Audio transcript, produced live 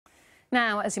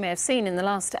Now, as you may have seen in the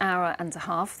last hour and a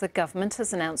half, the government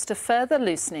has announced a further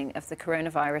loosening of the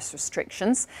coronavirus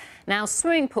restrictions. Now,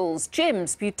 swimming pools,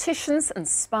 gyms, beauticians and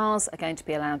spas are going to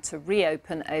be allowed to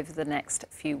reopen over the next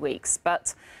few weeks.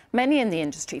 But many in the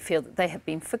industry feel that they have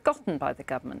been forgotten by the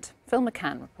government. Phil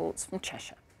McCann reports from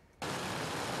Cheshire.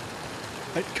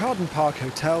 At Carden Park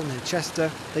Hotel near Chester,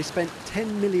 they spent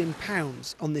 £10 million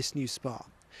on this new spa.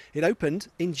 It opened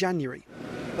in January,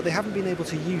 but they haven't been able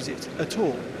to use it at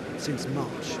all since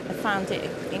March. I found it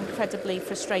incredibly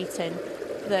frustrating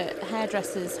that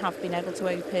hairdressers have been able to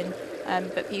open,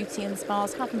 but beauty and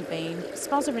spas haven't been.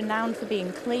 Spas are renowned for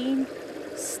being clean,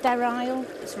 sterile.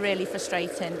 It's really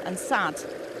frustrating and sad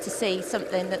to see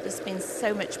something that there's been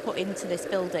so much put into this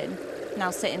building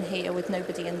now sitting here with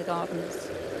nobody in the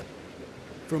gardens.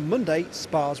 From Monday,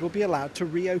 spas will be allowed to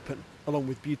reopen, along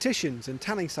with beauticians and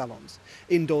tanning salons.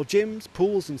 Indoor gyms,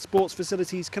 pools and sports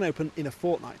facilities can open in a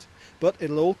fortnight, but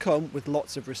it'll all come with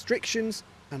lots of restrictions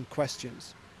and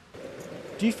questions.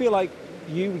 Do you feel like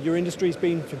your industry's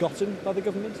been forgotten by the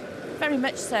government? Very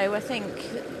much so. I think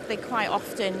they quite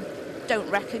often don't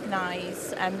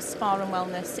recognise spa and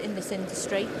wellness in this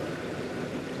industry.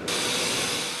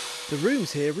 The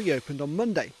rooms here reopened on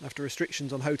Monday after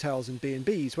restrictions on hotels and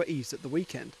B&Bs were eased at the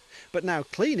weekend. But now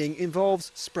cleaning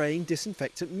involves spraying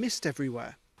disinfectant mist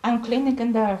everywhere. I'm cleaning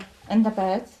in the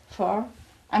bed floor.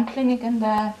 I'm cleaning in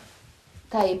the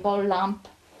table lamp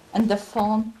and the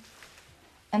phone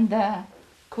and the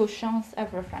cushions,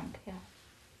 everything. Yeah.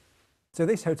 So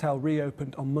this hotel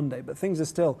reopened on Monday, but things are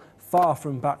still far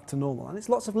from back to normal. And it's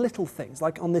lots of little things,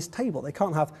 like on this table, they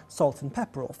can't have salt and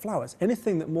pepper or flowers,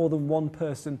 anything that more than one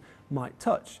person might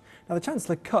touch. Now, the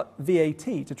Chancellor cut VAT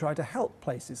to try to help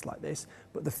places like this,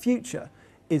 but the future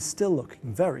is still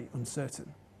looking very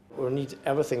uncertain. We need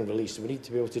everything released. We need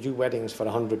to be able to do weddings for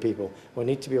 100 people. We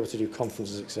need to be able to do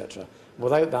conferences, etc.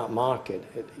 Without that market,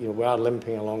 we are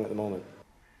limping along at the moment.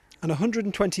 And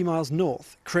 120 miles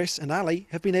north, Chris and Ali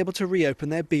have been able to reopen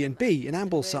their B&B in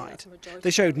Ambleside.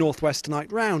 They showed North West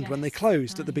Night Round when they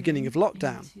closed at the beginning of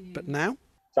lockdown. But now?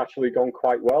 It's actually gone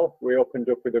quite well. We opened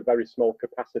up with a very small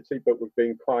capacity, but we've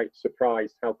been quite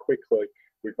surprised how quickly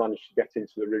we've managed to get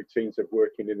into the routines of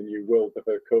working in the new world of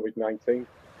COVID-19.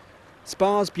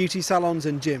 Spas, beauty salons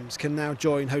and gyms can now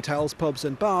join hotels, pubs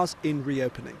and bars in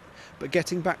reopening. But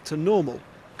getting back to normal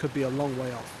could be a long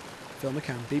way off. Phil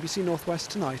McCann, BBC North West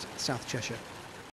Tonight, South Cheshire.